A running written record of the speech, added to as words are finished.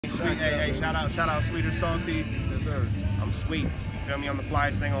Sweet, hey, shout out Sweet or Salty. Yes, sir. I'm sweet. You feel me? I'm the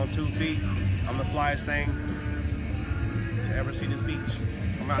flyest thing on 2 feet. I'm the flyest thing to ever see this beach.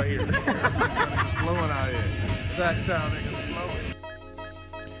 I'm out here. It's flowing out here. Sacktown niggas flowing.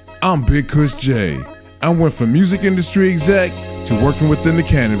 I'm Big Kush J. I went from music industry exec to working within the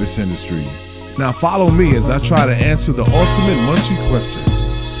cannabis industry. Now follow me as I try to answer the ultimate munchie question: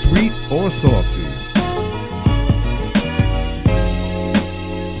 sweet or salty?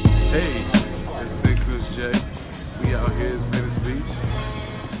 Hey, it's Big Kush J. We out here at Venice Beach.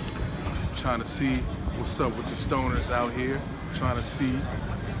 Trying to see what's up with the stoners out here. Trying to see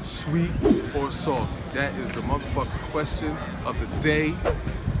sweet or salty. That is the motherfucking question of the day.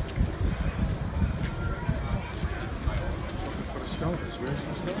 For the stoners, where's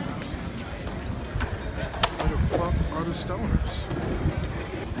the stoners? Where the fuck are the stoners?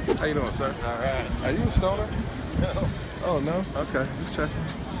 How you doing, sir? Alright. Are you a stoner? No. Oh, no? Okay, just checking.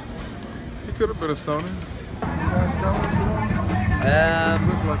 He could have been a stoner. You guys stoners at all?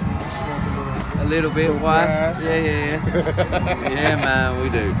 Look like you smoke a little bit. Why? grass. Yeah. Yeah, man, we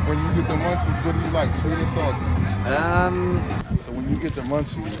do. When you get the munchies, what do you like, sweet or salty? So when you get the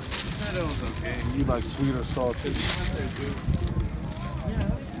munchies, you like sweet or salty?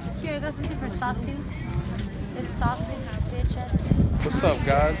 Here, I got something for saucy. It's saucy, bitches. What's up,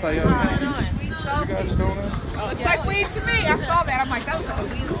 guys? How y'all doing? You guys stoners? Looks like weed to me. I saw that. I'm like, that was like a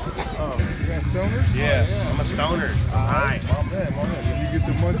weed. Oh, you guys stoners? Yeah, I'm a stoner. Alright. My man. When you get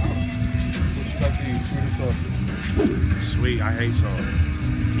the munchies, what you like to eat, sweet or salty? Sweet, I hate salt.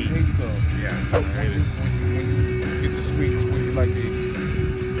 You hate salt? Yeah, I hate it. When you get the sweets, what do you like to eat?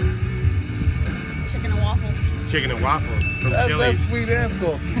 Chicken and waffles. Chicken and waffles from That's Chili's. sweet and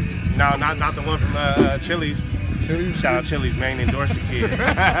salty. No, not the one from Chili's. Chili's? Shout out Chili's, man. Endorse the kid.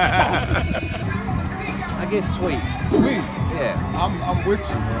 I guess sweet. Sweet. Yeah. I'm with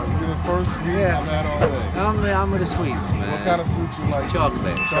you, man. You're the first sweet Yeah. I've had all day. I'm with the sweets, man. What kind of sweet you like?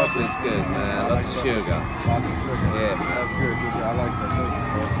 Chocolate. Chocolate's good, man. I Lots like of chocolate. sugar. Lots of sugar. Yeah. That's good. I like that. Thank you,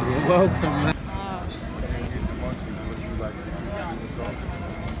 bro. You're welcome, man. When you get the munchies, what do you like? Sweet or salty?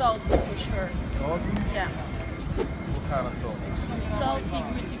 Salty for sure. Salty? Yeah. What kind of salty? Salty,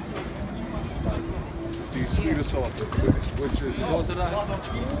 greasy fruit. Do you sweet or salty? Which is it?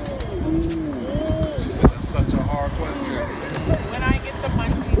 Ooh. That's such a hard question. When I get the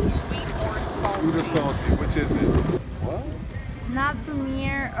munchies, sweet or salty? Sweet or salty? Which is it? What? Not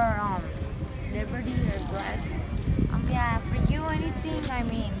Premier or Liberty or Black. Yeah, for you, anything. I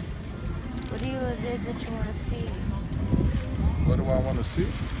mean, what it is that you want to see? What do I want to see?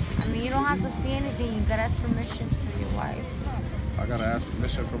 I mean, you don't have to see anything. You gotta ask permission to your wife. I gotta ask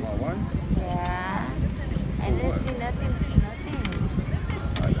permission from my wife? Yeah. I didn't see nothing.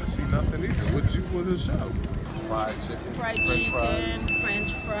 I didn't see nothing either. What did you put this out? Fried chicken. Fried French chicken,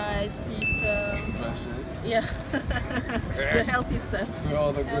 French fries, pizza. That shit. Yeah. The healthy stuff.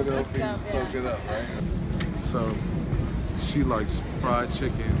 All the good Healthy healthy, stuff, soak it up, right? So, she likes fried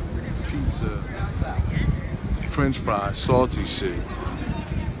chicken, pizza, French fries, salty shit.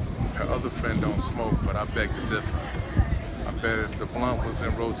 Her other friend don't smoke, but I beg to differ. I bet if the blunt was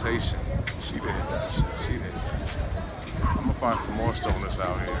in rotation, she'd hit that shit. She'd hit that shit. I'm gonna find some more stoners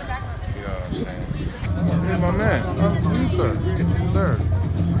out here. You know what I'm saying? Hey, my man. You, sir. Sir.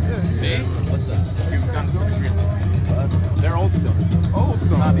 Me? What's up? They're old stoners. Old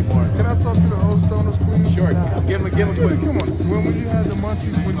stoners. Not anymore. Can I talk to the old stoners, please? Sure. Give them quick. Come on. When you had the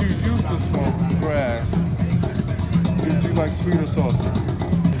munchies, when you used to smoke grass, did you like sweet or salty?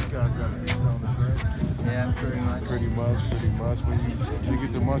 These guys got to eat stoners, right? Yeah, pretty much. Pretty much. When you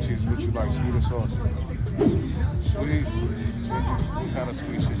get the munchies, what you like, sweet or salty? Sweet. What kind of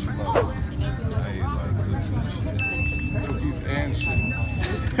sweet shit you like? I eat like cookies and shit.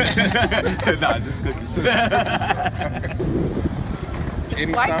 Nah, just cookies.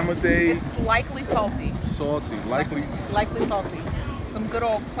 Any time of day, It's likely salty. salty. Likely Likely salty. Some good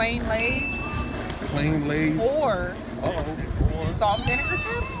old plain Lay's plain Lay's. or Or salt and vinegar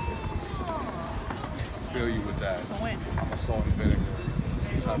chips. feel you with that. It's a win. I'm a salt and vinegar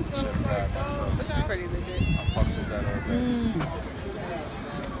type of chip guy myself. Which is pretty legit. I fucks with that all day.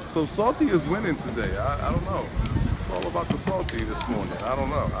 So salty is winning today. I don't know. It's all about the salty this morning. I don't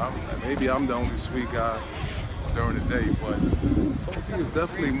know. Maybe I'm the only sweet guy during the day, but salty is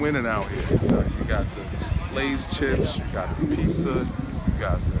definitely winning out here. You got the Lay's chips, you got the pizza, you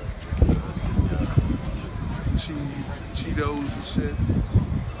got the cheese, Cheetos and shit.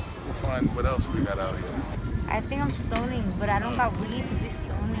 We'll find what else we got out here. I think I'm stoning, but I don't got weed to be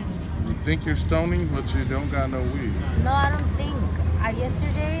stoning. You think you're stoning, but you don't got no weed. No, I don't think.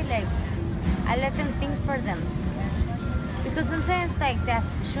 Yesterday, I let them think for them. Because sometimes like that,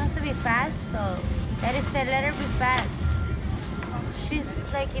 she wants to be fast, so that is said, let her be fast. She's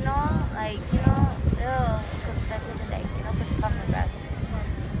like, ill, because that's what they like, because she's talking fast.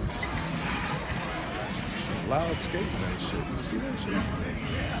 Loud skating and shit. You see that shit?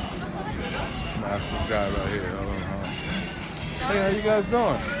 Master's guy right here. I don't know. Hey, how you guys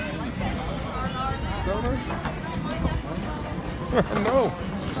doing? Stoners? No,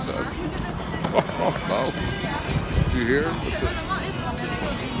 she says. Oh, no. Did you hear?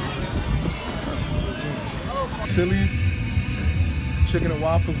 Chili's chicken and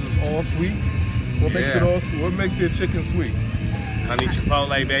waffles is all sweet. What makes it all? What makes their chicken sweet? Honey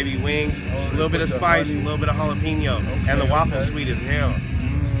chipotle, baby wings, just a little bit of spice, a little bit of jalapeno, and the waffle sweet as hell.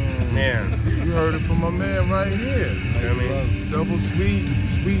 Man. You heard it from my man right here. You know what I mean? Double sweet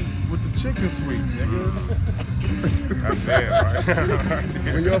with the chicken sweet, nigga. That's it, right?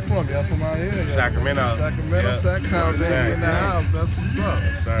 Where y'all from? Y'all from out here? Sacramento. Sacramento, Yep. Sacktown, baby, in the house. That's what's up.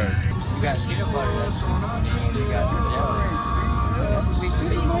 Yes, sir. You got peanut butter, that's sweet. You got jelly.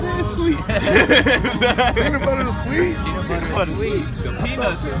 Peanut butter is sweet. Peanut butter is sweet? Peanut butter is sweet. The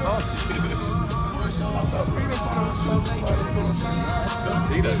peanuts are salty. I thought peanut butter was salty. The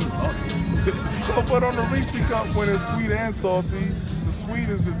peanuts are salty. So, but on the Reese cup, when it's sweet and salty, the sweet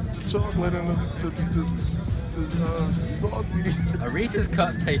is the chocolate and the salty. A Reese's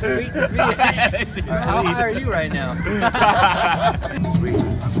cup tastes sweet to me. How high are you right now?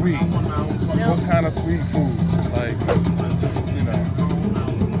 Sweet. What kind of sweet food? Like,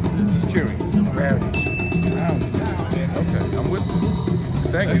 just curious. Brownies. Okay, I'm with you.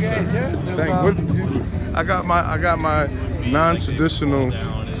 Thank you, sir. Thank you. I got my non-traditional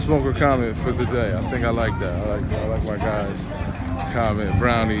smoker comment for the day. I think I like that. I like my guys' comment.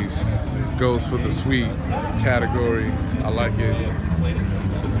 Brownies goes for the sweet category. I like it.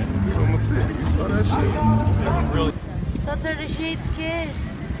 Oklahoma City, you saw that shit? So to the Shades kids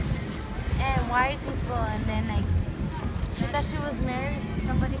and white people, and then like, she thought she was married to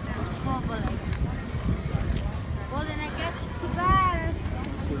somebody from school, but like, well then I guess too bad.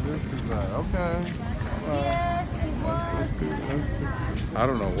 Okay. Yes, he was. I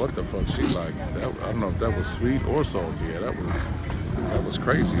don't know what the fuck she liked. I don't know if that was sweet or salty. Yeah, that was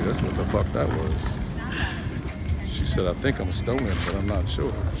crazy. That's what the fuck that was. She said, I think I'm stoned, but I'm not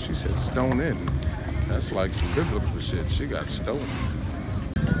sure. She said stone in. That's like some biblical shit. She got stoned.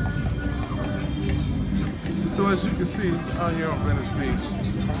 So as you can see out here on Venice Beach,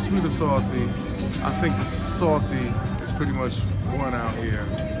 sweet or salty, I think the salty is pretty much one out here.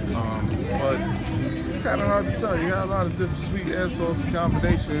 But it's kind of hard to tell. You got a lot of different sweet and salty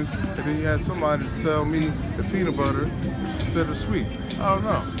combinations, and then you had somebody to tell me the peanut butter is considered sweet. I don't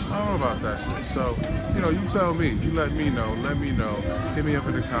know about that shit. So, you tell me. You let me know. Hit me up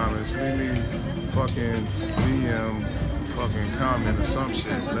in the comments. Leave me fucking DM, fucking comment or some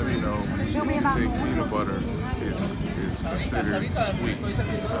shit. Let me know if you think peanut butter is considered sweet.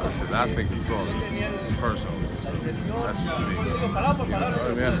 Because I think it's salty, personally. So that's just me.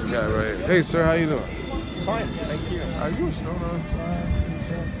 Let me ask this guy right here. Hey, sir, how you doing? Fine, thank you. Are you a stoner?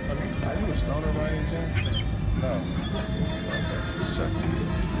 Are you a stoner by any chance? No. Okay, just checking.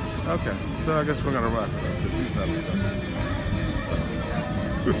 Okay, so I guess we're gonna wrap it up because he's not a stoner. So,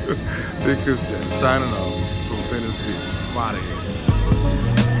 Big Chris J signing off from Venice Beach. I'm out of here.